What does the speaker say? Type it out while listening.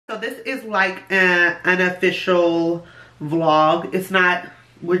So this is like an unofficial vlog. It's not,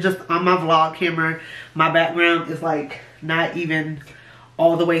 we're just on my vlog camera. My background is like not even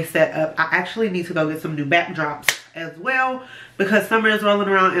all the way set up. I actually need to go get some new backdrops as well because summer is rolling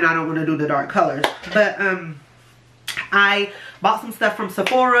around and I don't want to do the dark colors. But I bought some stuff from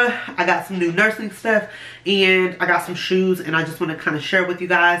Sephora. I got some new nursing stuff and I got some shoes, and I just want to kind of share with you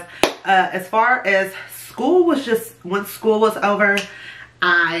guys. As far as school was, just once school was over,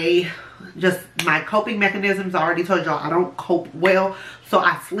 my coping mechanisms, I already told y'all I don't cope well. So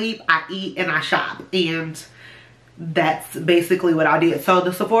I sleep, I eat, and I shop. And that's basically what I did. So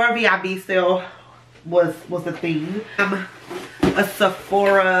the Sephora VIB sale was a thing. I'm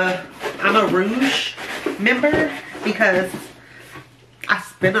a Rouge member because I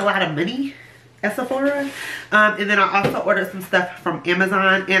spend a lot of money at Sephora. And then I also ordered some stuff from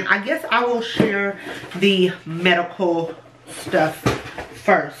Amazon. And I guess I will share the medical stuff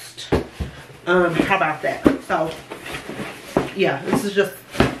first. How about that? So yeah, this is just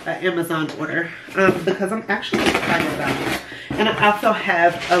an Amazon order because I'm actually excited about it. And I also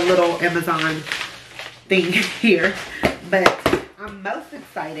have a little Amazon thing here, but I'm most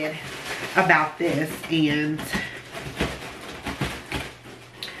excited about this. And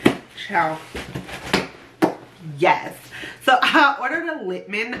ciao. Yes. So I ordered a lip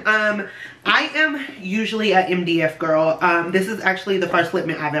mint. I am usually a MDF girl. This is actually the first lip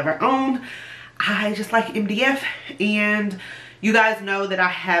mint I've ever owned. I just like MDF, and you guys know that I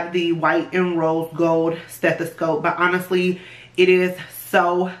have the white and rose gold stethoscope, but honestly, it is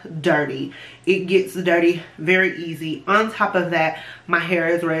so dirty. It gets dirty very easy. On top of that, my hair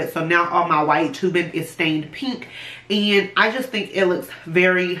is red, so now all my white tubing is stained pink, and I just think it looks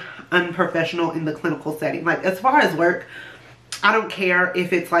very unprofessional in the clinical setting. Like, as far as work, I don't care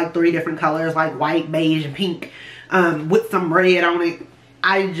if it's like 3 different colors, like white, beige, and pink, with some red on it.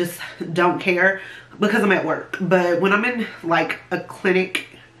 I just don't care because I'm at work. But when I'm in like a clinic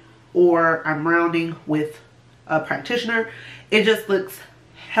or I'm rounding with a practitioner, it just looks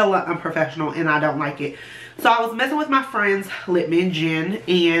hella unprofessional and I don't like it. So I was messing with my friend's lip mint, Jen,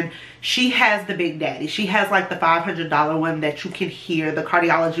 and she has the Big Daddy. She has like the $500 one that you can hear, the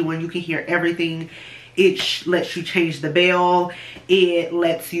cardiology one. You can hear everything. It lets you change the bell. It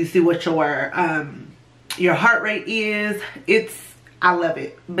lets you see what your heart rate is. I love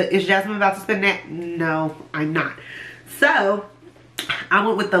it. But is Jasmine about to spend that? No, I'm not. So I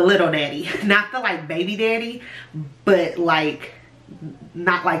went with the little daddy. Not the like baby daddy, but like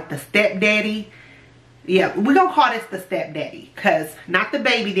not like the step daddy. Yeah, we're gonna call this the step daddy, because not the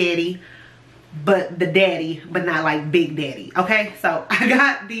baby daddy, but the daddy, but not like big daddy. Okay, so I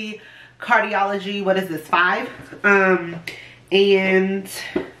got the cardiology, what is this, 5? And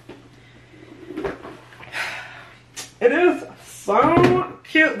it is so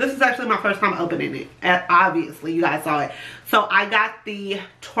cute. This is actually my first time opening it. Obviously, you guys saw it. So I got the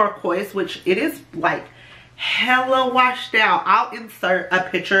turquoise, which it is like hella washed out. I'll insert a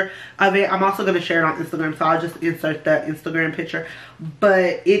picture of it. I'm also going to share it on Instagram, so I'll just insert the Instagram picture.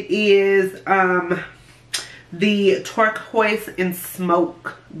 But it is the turquoise in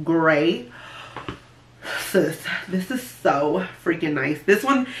smoke gray. Sis, this is so freaking nice. This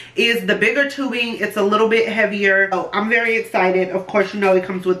one is the bigger tubing. It's a little bit heavier. Oh, I'm very excited. Of course, you know it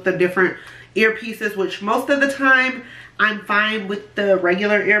comes with the different earpieces, which most of the time I'm fine with the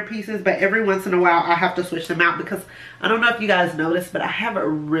regular earpieces, but every once in a while I have to switch them out because I don't know if you guys noticed, but I have a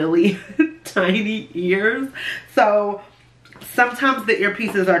really tiny ears. So sometimes the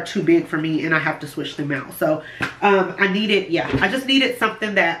earpieces are too big for me and I have to switch them out. So I just needed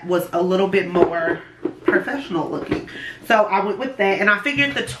something that was a little bit more professional looking. So I went with that, and I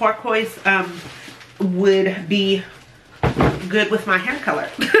figured the turquoise would be good with my hair color.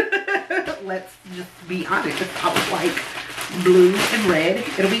 Let's just be honest. I was like, blue and red,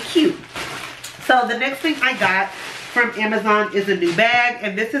 it'll be cute. So the next thing I got from Amazon is a new bag,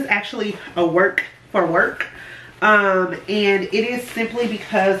 and this is actually a work for work. And it is simply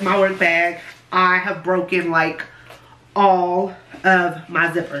because my work bag, I have broken like all of my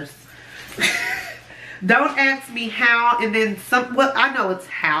zippers. Don't ask me how. And then some, well, I know it's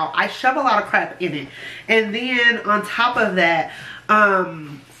how. I shove a lot of crap in it. And then on top of that,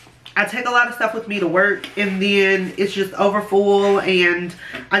 I take a lot of stuff with me to work, and then it's just over full, and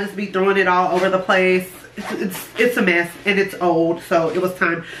I just be throwing it all over the place. It's a mess, and it's old, so it was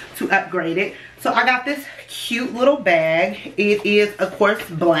time to upgrade it. So I got this cute little bag. It is, of course,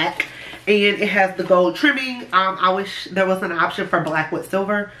 black, and it has the gold trimming. I wish there was an option for black with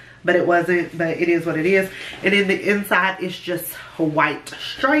silver, but it wasn't, but it is what it is. And then the inside is just white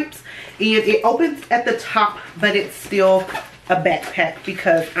stripes, and it opens at the top, but it's still a backpack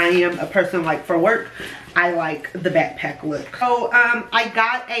because I am a person like for work. I like the backpack look. So I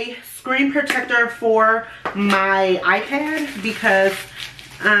got a screen protector for my iPad because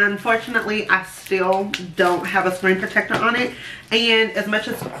unfortunately I still don't have a screen protector on it. And as much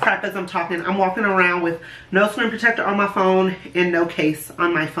as crap as I'm talking, I'm walking around with no screen protector on my phone and no case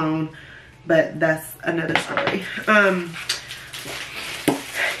on my phone. But that's another story.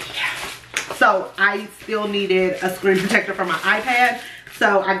 So I still needed a screen protector for my iPad.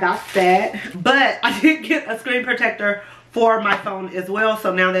 So I got that. But I did get a screen protector for my phone as well.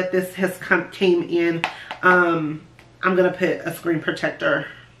 So now that this has came in, I'm going to put a screen protector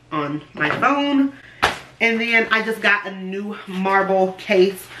on my phone. And then I just got a new marble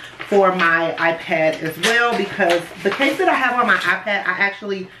case for my iPad as well. Because the case that I have on my iPad, I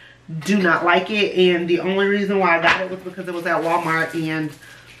actually do not like it. And the only reason why I got it was because it was at Walmart and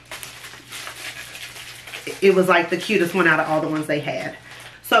it was like the cutest one out of all the ones they had.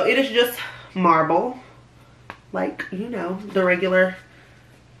 So it is just marble, like, you know, the regular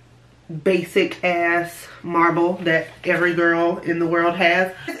basic ass marble that every girl in the world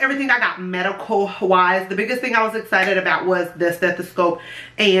has. That's everything I got medical wise. The biggest thing I was excited about was the stethoscope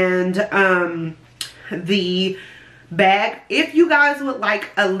and the bag. If you guys would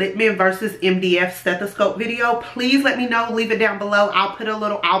like a Littman versus MDF stethoscope video, please let me know. Leave it down below. I'll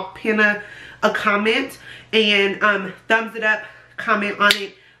pin a comment and thumbs it up, comment on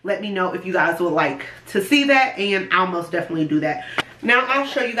it. Let me know if you guys would like to see that, and I'll most definitely do that. Now I'll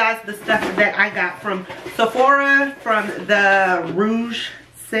show you guys the stuff that I got from Sephora from the Rouge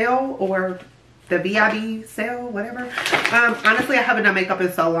sale or the VIB sale, whatever. Honestly, I haven't done makeup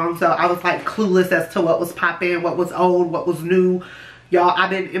in so long, so I was like clueless as to what was popping, what was old, what was new. Y'all, I've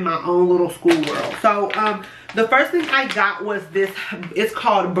been in my own little school world. So the first thing I got was this. It's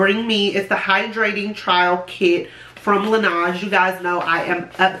called Bring Me. It's the hydrating trial kit from Laneige. You guys know I am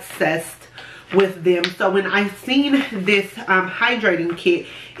obsessed with them. So when I seen this hydrating kit,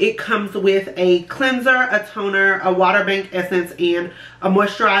 it comes with a cleanser, a toner, a water bank essence, and a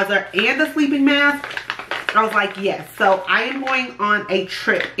moisturizer and a sleeping mask. I was like, yes. So I am going on a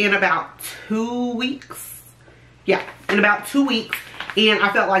trip in about 2 weeks. Yeah, in about 2 weeks. And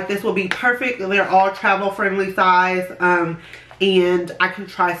I felt like this will be perfect. They're all travel friendly size. And I can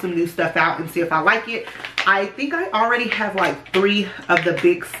try some new stuff out and see if I like it. I think I already have like 3 of the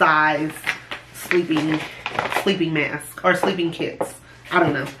big size sleeping masks or sleeping kits. I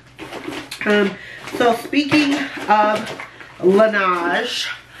don't know. So speaking of Laneige,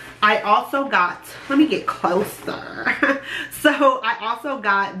 I also got, let me get closer. So I also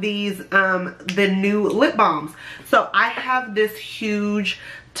got these, the new lip balms. So I have this huge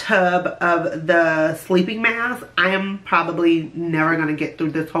tub of the sleeping mask. I am probably never going to get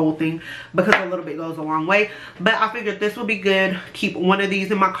through this whole thing because a little bit goes a long way. But I figured this would be good. Keep one of these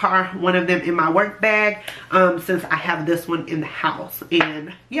in my car, one of them in my work bag, since I have this one in the house.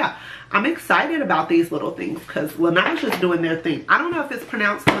 And yeah, I'm excited about these little things because Laneige is doing their thing. I don't know if it's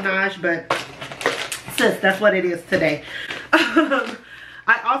pronounced Laneige, but sis, that's what it is today.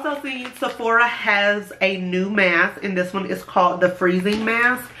 I also seen Sephora has a new mask, and this one is called the freezing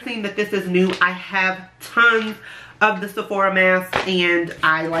mask. Seeing that this is new, I have tons of the Sephora masks and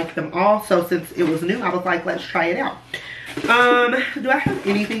I like them all. So since it was new, I was like, let's try it out. Do I have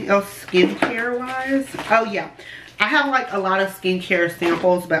anything else skincare wise? Oh yeah, I have like a lot of skincare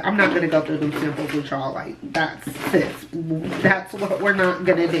samples, but I'm not gonna go through them samples with y'all. Like, that's what we're not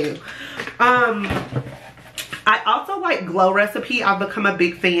gonna do. I also like Glow Recipe. I've become a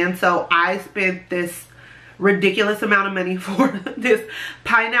big fan. So I spent this ridiculous amount of money for this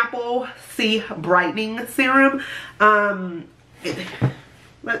Pineapple C Brightening Serum.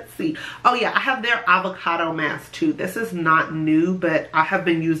 Let's see. Oh yeah, I have their avocado mask too. This is not new, but I have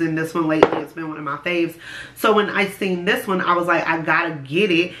been using this one lately. It's been one of my faves. So when I seen this one, I was like, I gotta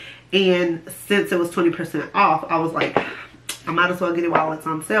get it. And since it was 20% off, I was like, I might as well get it while it's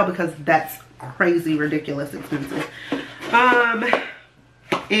on sale because that's crazy ridiculous expensive.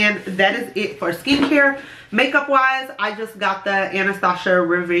 And that is it for skincare. Makeup wise, I just got the Anastasia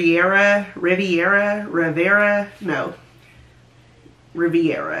Riviera.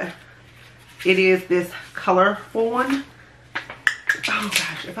 It is this colorful one. Oh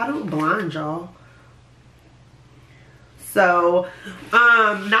gosh, if I don't blind y'all. So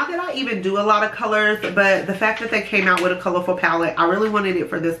not that I even do a lot of colors, but the fact that they came out with a colorful palette, I really wanted it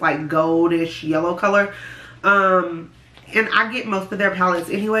for this like goldish yellow color. And I get most of their palettes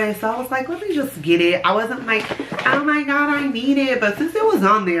anyway, so I was like, let me just get it. I wasn't like, oh my god, I need it. But since it was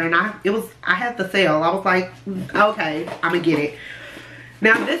on there and I had the sale, I was like, okay, I'm gonna get it.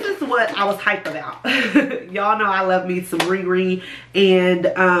 Now this is what I was hyped about. Y'all know I love me some Riri,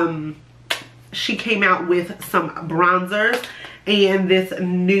 and she came out with some bronzers and this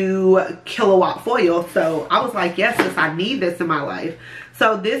new kilowatt foil. So I was like, yes, sis, I need this in my life.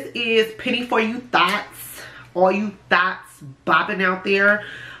 So this is Penny for You Thoughts. All you thoughts bopping out there.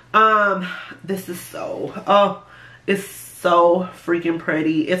 This is so, oh, it's so freaking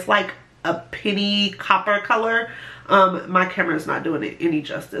pretty. It's like a penny copper color. My camera's not doing it any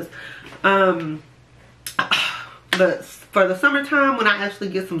justice. But for the summertime, when I actually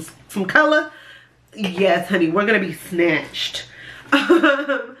get some color, yes, honey, we're gonna be snatched.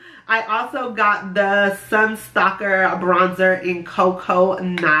 I also got the Sun Stalker bronzer in Cocoa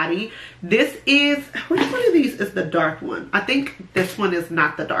Naughty. This is, which one of these is the dark one? I think this one is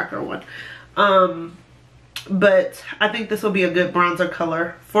not the darker one. But I think this will be a good bronzer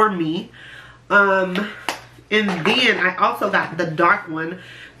color for me. And then I also got the dark one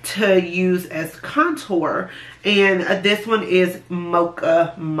to use as contour, and this one is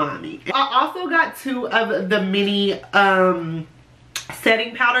Mocha Mommy. I also got 2 of the mini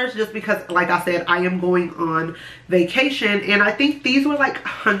setting powders, just because, like I said, I am going on vacation, and I think these were like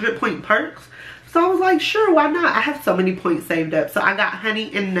 100-point perks. So I was like, sure, why not? I have so many points saved up. So I got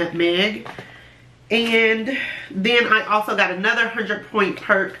Honey and Nutmeg, and then I also got another 100-point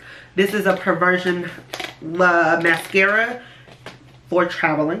perk. This is a Perversion mascara for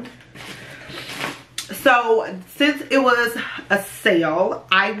traveling. So since it was a sale,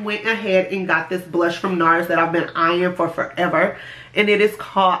 I went ahead and got this blush from NARS that I've been eyeing for forever, and it is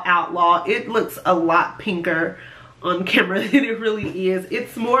called Outlaw. It looks a lot pinker on camera than it really is.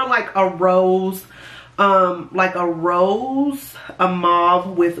 It's more like a rose, a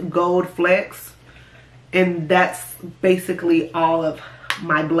mauve with gold flecks, and that's basically all of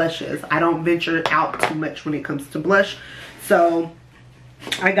my blushes. I don't venture out too much when it comes to blush, so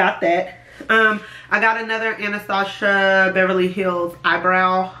I got that. I got another Anastasia Beverly Hills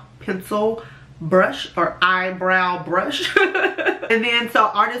eyebrow pencil brush, or eyebrow brush. And then so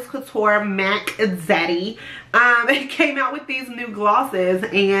Artist Couture Mac Zaddy, it came out with these new glosses,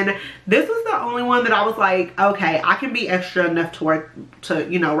 and this was the only one that I was like, okay, I can be extra enough to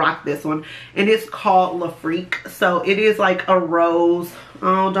you know, rock this one. And it's called La Freak. So it is like a rose.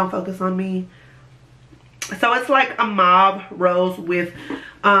 Oh, don't focus on me. So it's like a mauve rose with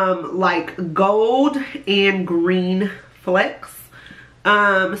like gold and green flecks.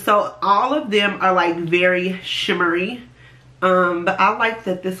 So all of them are like very shimmery, but I like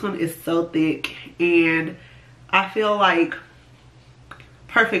that this one is so thick, and I feel like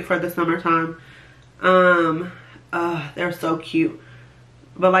perfect for the summertime. They're so cute,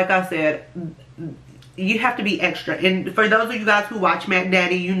 but like I said, you have to be extra. And for those of you guys who watch Mac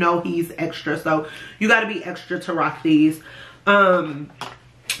Daddy, you know he's extra, so you got to be extra to rock these.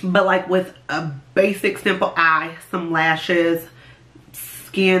 But like with a basic simple eye, some lashes,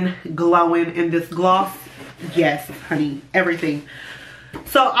 skin glowing, and this gloss, yes honey, everything.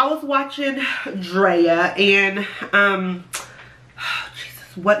 So I was watching Drea, and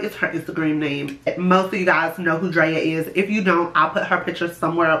Jesus, what is her Instagram name? Most of you guys know who Drea is. If you don't, I'll put her picture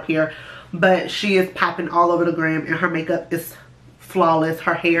somewhere up here. But she is popping all over the gram, and her makeup is flawless,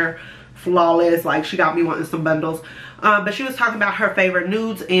 her hair flawless. Like, she got me wanting some bundles. But she was talking about her favorite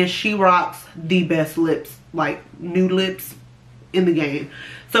nudes, and she rocks the best lips, like nude lips in the game.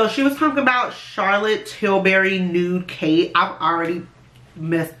 So she was talking about Charlotte Tilbury Nude Kate. I've already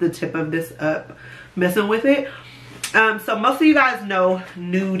messed the tip of this up messing with it. So most of you guys know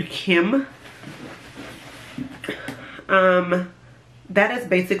Nude Kim. That is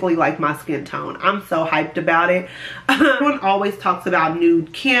basically like my skin tone. I'm so hyped about it. Everyone always talks about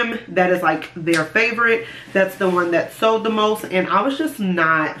Nude Kim. That is like their favorite. That's the one that sold the most, and I was just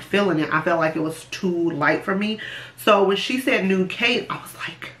not feeling it. I felt like it was too light for me. So when she said Nude Kate, I was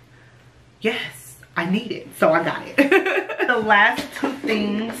like, yes, I need it. So I got it. The last 2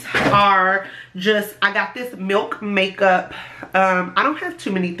 things are just, I got this Milk makeup. I don't have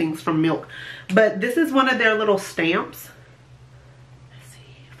too many things from Milk, but this is one of their little stamps.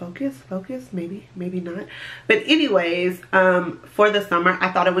 Focus, maybe not. But anyways, for the summer,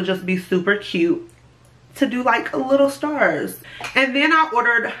 I thought it would just be super cute to do like little stars. And then I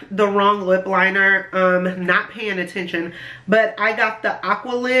ordered the wrong lip liner, not paying attention, but I got the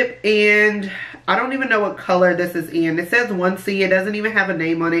Aqua Lip, and I don't even know what color this is in. It says 1C. It doesn't even have a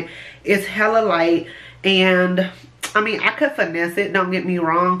name on it. It's hella light, and I mean, I could finesse it, don't get me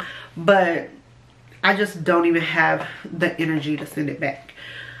wrong, but I just don't even have the energy to send it back.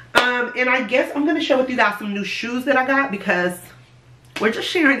 And I guess I'm going to share with you guys some new shoes that I got, because we're just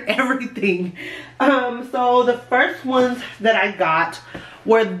sharing everything. So the first ones that I got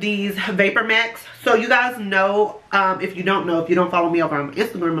were these Vapor Max. So you guys know, if you don't know, if you don't follow me over on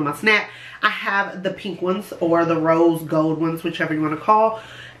Instagram and my Snap, I have the pink ones or the rose gold ones, whichever you want to call.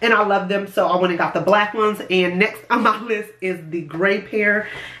 And I love them, so I went and got the black ones. And next on my list is the gray pair.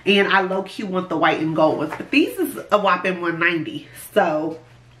 And I low-key want the white and gold ones. But these is a whopping $190. So,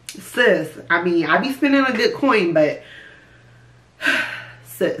 sis, I mean, I be spending a good coin, but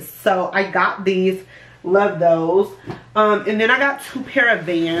sis. So I got these. Love those. And then I got 2 pair of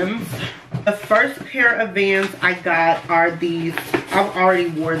Vans. The first pair of Vans I got are these. I already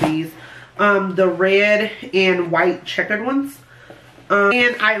wore these. The red and white checkered ones.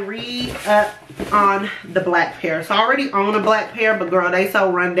 And I re-up on the black pair. So I already own a black pair, but girl, they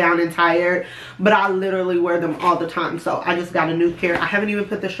so run down and tired. But I literally wear them all the time. So I just got a new pair. I haven't even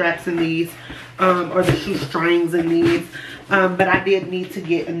put the straps in these, or the shoestrings in these. But I did need to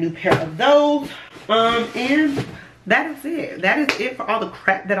get a new pair of those. And that is it. That is it for all the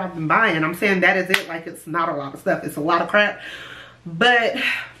crap that I've been buying. I'm saying that is it like it's not a lot of stuff. It's a lot of crap. But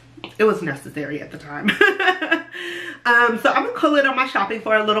it was necessary at the time. So I'm gonna cool it on my shopping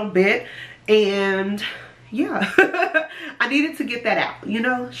for a little bit. And yeah, I needed to get that out. You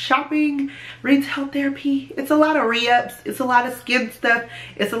know, shopping, retail therapy, it's a lot of re-ups. It's a lot of skin stuff.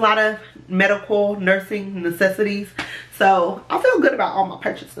 It's a lot of medical, nursing necessities. So I feel good about all my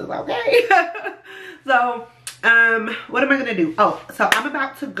purchases, okay? So, what am I gonna do? Oh, so I'm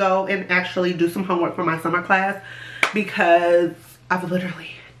about to go and actually do some homework for my summer class because I've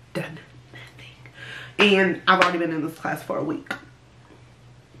literally done nothing. And I've already been in this class for a week.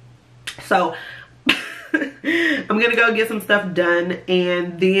 So, I'm gonna go get some stuff done,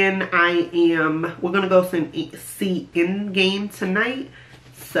 and then we're gonna go see Endgame tonight.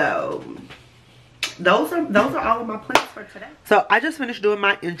 So those are all of my plans for today. So I just finished doing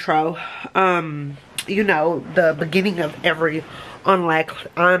my intro. You know, the beginning of every online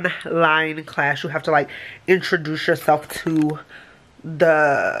class, you have to like introduce yourself to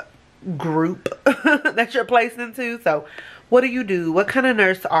the group that you're placed into. So what do you do? What kind of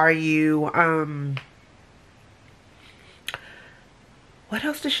nurse are you? What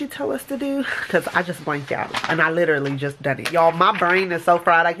else did she tell us to do? Because I just blanked out. And I literally just done it. Y'all, my brain is so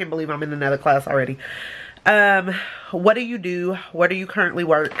fried. I can't believe I'm in another class already. What do you do? Where do you currently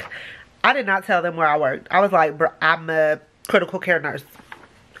work? I did not tell them where I worked. I was like, bro, I'm a critical care nurse.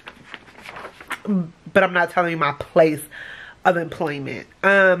 But I'm not telling you my place of employment.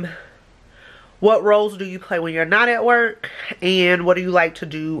 What roles do you play when you're not at work? And what do you like to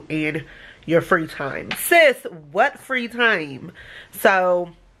do in your free time? Sis, what free time?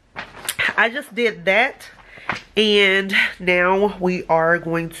 So I just did that, and now we are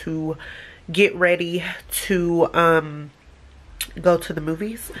going to get ready to go to the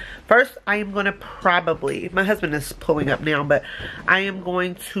movies. First, I am going to probably, my husband is pulling up now, but I am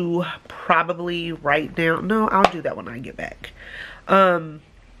going to probably write down, no, I'll do that when I get back.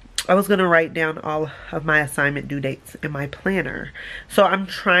 I was going to write down all of my assignment due dates in my planner. So I'm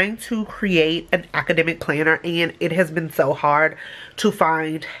trying to create an academic planner, and it has been so hard to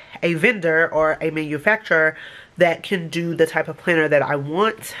find a vendor or a manufacturer that can do the type of planner that I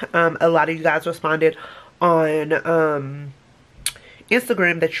want. A lot of you guys responded on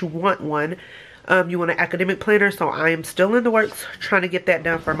Instagram that you want one. You want an academic planner, so I am still in the works trying to get that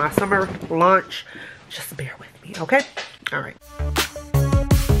done for my summer launch. Just bear with me, okay? All right.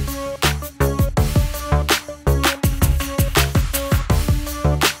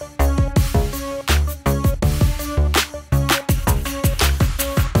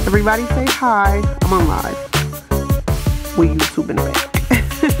 Everybody say hi. I'm on live. We're YouTube in the back.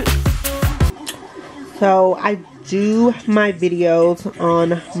 So I do my videos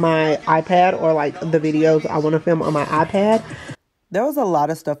on my iPad, or like the videos I want to film on my iPad. There was a lot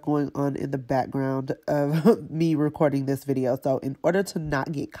of stuff going on in the background of me recording this video. So in order to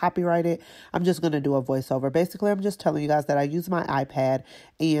not get copyrighted, I'm just going to do a voiceover. Basically, I'm just telling you guys that I use my iPad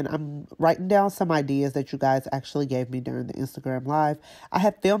and I'm writing down some ideas that you guys actually gave me during the Instagram Live. I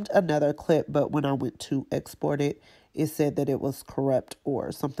had filmed another clip, but when I went to export it, it said that it was corrupt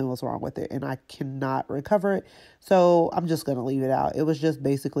or something was wrong with it and I cannot recover it. So I'm just going to leave it out. It was just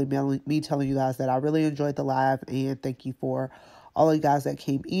basically me telling you guys that I really enjoyed the live, and thank you for all of you guys that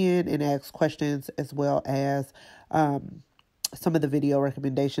came in and asked questions, as well as some of the video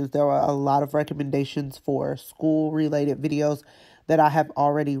recommendations. There were a lot of recommendations for school related videos that I have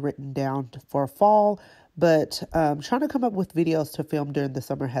already written down for fall, but trying to come up with videos to film during the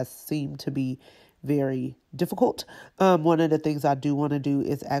summer has seemed to be very difficult. One of the things I do want to do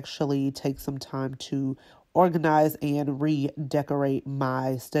is actually take some time to organize and redecorate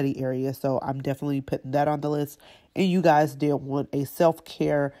my study area. So I'm definitely putting that on the list. And you guys did want a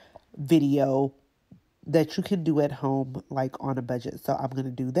self-care video that you can do at home, like on a budget. So I'm going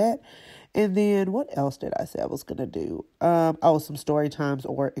to do that. And then what else did I say I was going to do? Some story times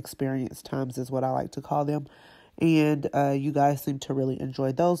or experience times is what I like to call them. And you guys seem to really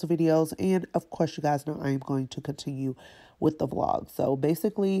enjoy those videos. And of course, you guys know I am going to continue with the vlog. So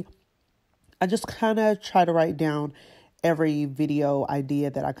basically, I just kind of try to write down every video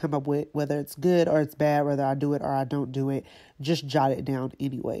idea that I come up with, whether it's good or it's bad, whether I do it or I don't do it, just jot it down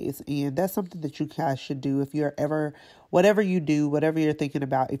anyways. And that's something that you guys should do if you're ever, whatever you do, whatever you're thinking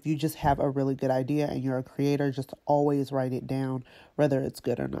about, if you just have a really good idea and you're a creator, just always write it down, whether it's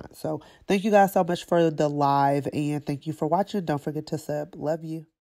good or not. So thank you guys so much for the live and thank you for watching. Don't forget to sub. Love you.